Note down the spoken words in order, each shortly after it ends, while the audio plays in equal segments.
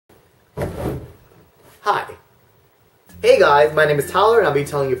Hi. Hey guys, my name is Tyler and I'll be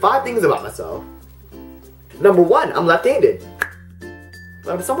telling you 5 things about myself. Number 1, I'm left-handed.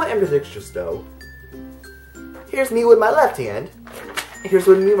 But I'm somewhat ambidextrous though. Here's me with my left hand, and here's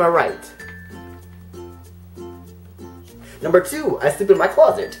with me with my right. Number 2, I sleep in my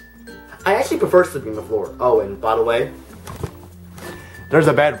closet. I actually prefer sleeping on the floor. Oh, and by the way, there's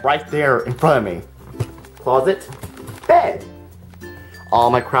a bed right there in front of me. Closet, bed.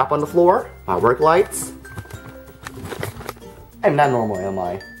 All my crap on the floor, my work lights. I'm not normal, am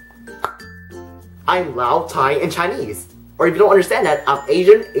I? I'm Lao, Thai, and Chinese. Or if you don't understand that, I'm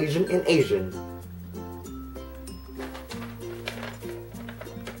Asian, and Asian.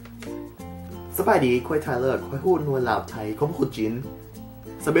 So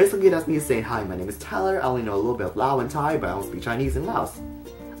basically that's me saying hi, my name is Tyler, I only know a little bit of Lao and Thai, but I don't speak Chinese and Laos.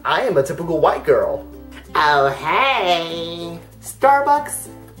 I am a typical white girl. Oh hey! Starbucks,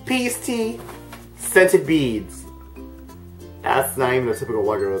 peace tea, scented beads. That's not even a typical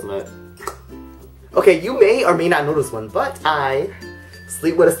white girl, isn't it? Okay, you may or may not know this one, but I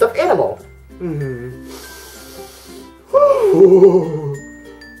sleep with a stuffed animal. And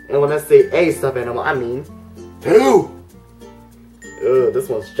when I say a stuffed animal, I mean 2. Ugh, this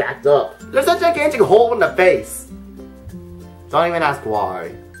one's jacked up. There's a gigantic hole in the face. Don't even ask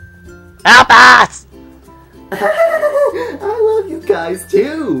why. Help us! I love you guys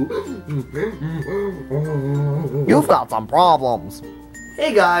too. You've got some problems.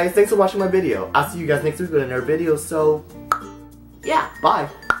 Hey guys, thanks for watching my video. I'll see you guys next week with another video, so yeah, bye.